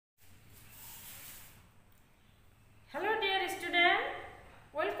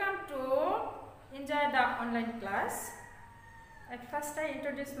online class. At first I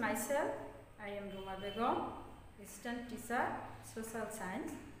introduce myself. I am Ruma Begum, assistant teacher, social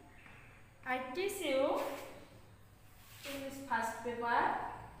science. I teach you English first paper,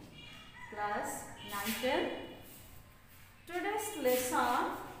 class 9-10. Today's lesson,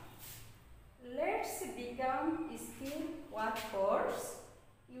 let's become skill workforce,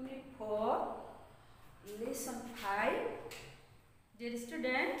 unit 4, lesson 5. Dear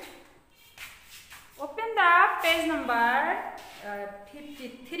student, open the page number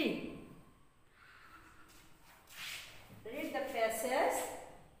 53. Read the passage.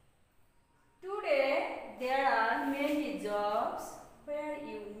 Today there are many jobs where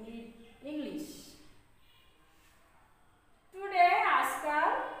you need English. Today আজকাল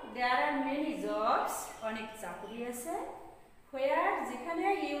there are many jobs, অনেক চাকরি আছে where যেখানে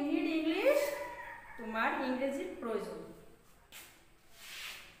you need English, তোমার ইংরেজির প্রয়োজন।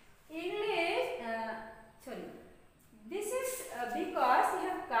 English, this is because you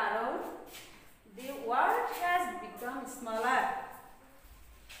have কারণ the world has become smaller.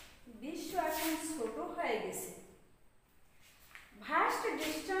 বিশ্ব এখন ছোট হয়ে গেছে। Vast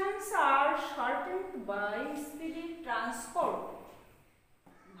distance are shortened by speedy transport.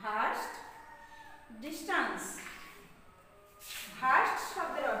 Vast distance, vast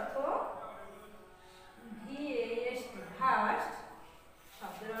শব্দের অর্থ vast, vast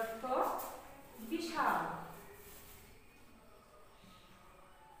শব্দের অর্থ বিশাল।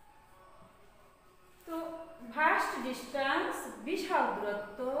 তো vast distance বিশাল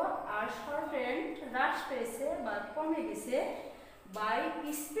দূরত্ব আর shortened হ্রাস পেয়েছে বা কমে গেছে by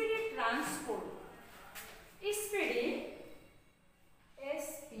speedy transport. Speedy,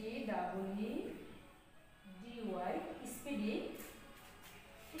 S-P-E-E-D-Y, speedy.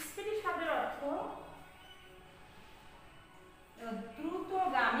 Speedy শব্দের অর্থ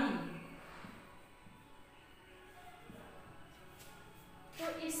দ্রুতগামী। তো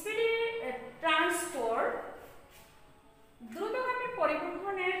স্পিডি ট্রান্সপোর্ট, দ্রুতগামী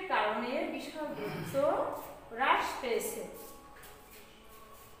পরিবহনের কারণে বিশাল দূরত্ব হ্রাস পেয়েছে।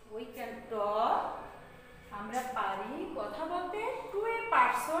 We can talk, আমরা পারি কথা বলতে to a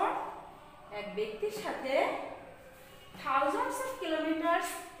person, এক ব্যক্তির সাথে thousands of kilometers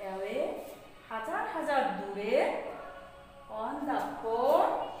away, হাজার হাজার দূরে, on the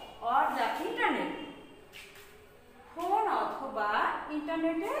phone or the internet, phone অথবা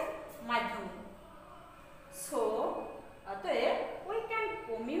ইন্টারনেটের মাধ্যমে। So, অতএব we can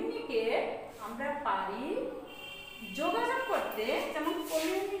communicate, আমরা পারি যোগাযোগ করতে, যেমন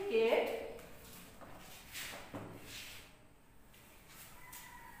communicate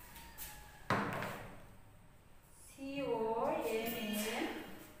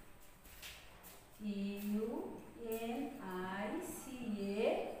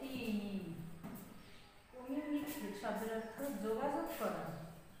শব্দের অর্থ যোগাযোগ করা,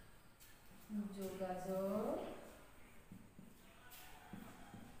 যোগাযোগ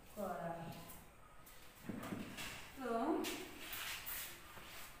করা। তো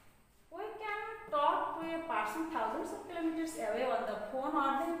we can talk to a person thousands of kilometers away on the phone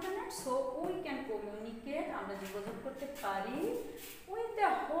or the internet, so we can communicate, আমরা যোগাযোগ করতে পারি with the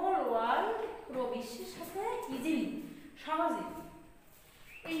whole world, পুরো বিশ্বের সাথে easily, সহজে।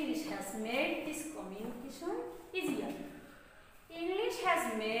 English has made this communication easier. English has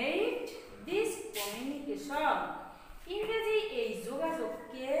made this communication, ইংরেজি এই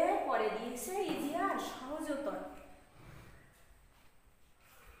যোগাযোগকে করে দিয়েছে easier, সহজতর।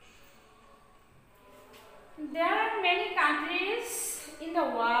 There are many countries in the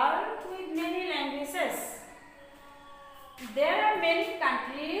world with many languages. There are many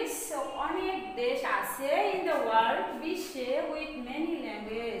countries, অনেক দেশ আছে in the world, বিশ্বে with many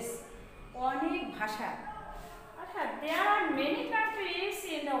languages, অনেক ভাষা। অর্থাৎ there are many countries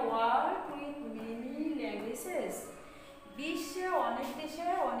in the world with many languages, বিশ্বে অনেক দেশে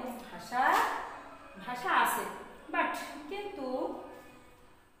অনেক ভাষা আছে। বাট কিন্তু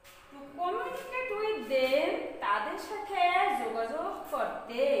to communicate with them, তাদের সাথে যোগাযোগ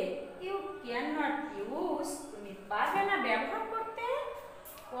করতে, you cannot use, তুমি পারবে না ব্যবহার করতে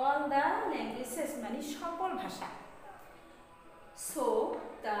all the languages, মানে সকল ভাষা। So,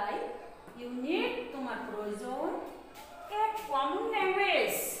 তাই you need, তোমার প্রয়োজন a common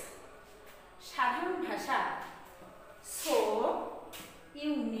language, সাধারণ ভাষা। So,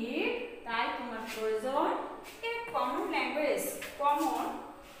 you need, তাই তোমার প্রয়োজন a common language, common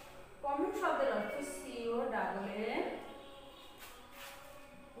শব্দের অর্থ C-O-M-M-O-N,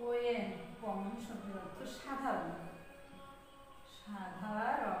 common শব্দের অর্থ সাধারণ।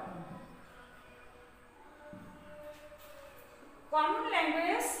 Common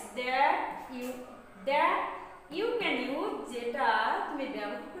language that you that you can use যেটা তুমি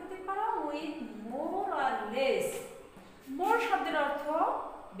ব্যবহার করতে পারো with more or less. more শব্দের অর্থ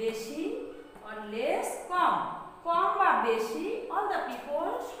বেশি or less কম, কম বা বেশি all the people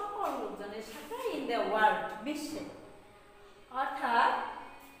সকল লোকজনের সাথে in the world বিশ্বে, অর্থাৎ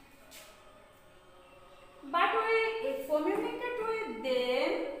but we communicate with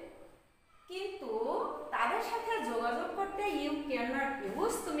them কিন্তু তাদের সাথে যোগাযোগ করতে you cannot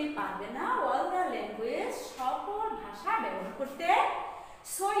use তুমি পারবে না all the language সকল ভাষা ব্যবহার করতে,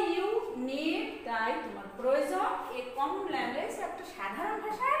 so you need তাই তোমার প্রয়োজন a common language একটা সাধারণ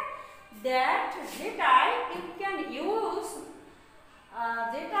ভাষা that যেটাই you can use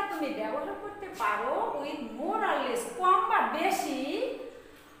যেটা তুমি ব্যবহার করতে পারো with more or less কম বা বেশি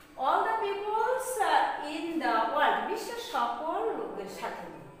all the peoples in the world বিশ্বের সকল লোকের সাথে।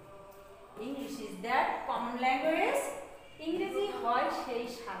 English is that common language. ইংরেজি হয় সেই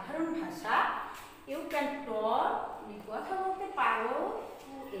সাধারণ ভাষা। You can talk তুমি কথা বলতে পারো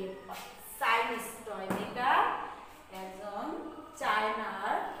to a Chinese toy maker একজন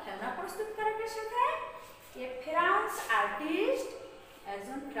চায়নার খেলনা প্রস্তুতকারকের সাথে, a French artist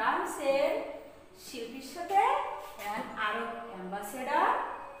একজন ফ্রান্সের শিল্পীর সাথে, an Arab ambassador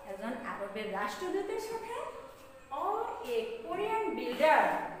একজন আরবের রাষ্ট্রদূতের সাথে, or a Korean builder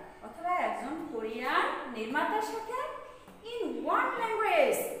অথবা একজন কোরিয়ান নির্মাতার সাথে in one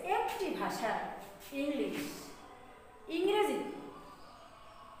language একটি ভাষা ইংলিশ ইংরেজি।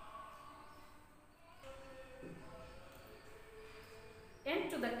 End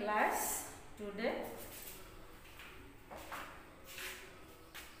to the class today.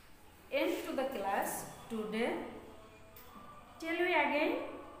 End to the class today. Tell you again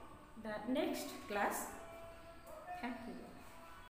the next class. Thank you.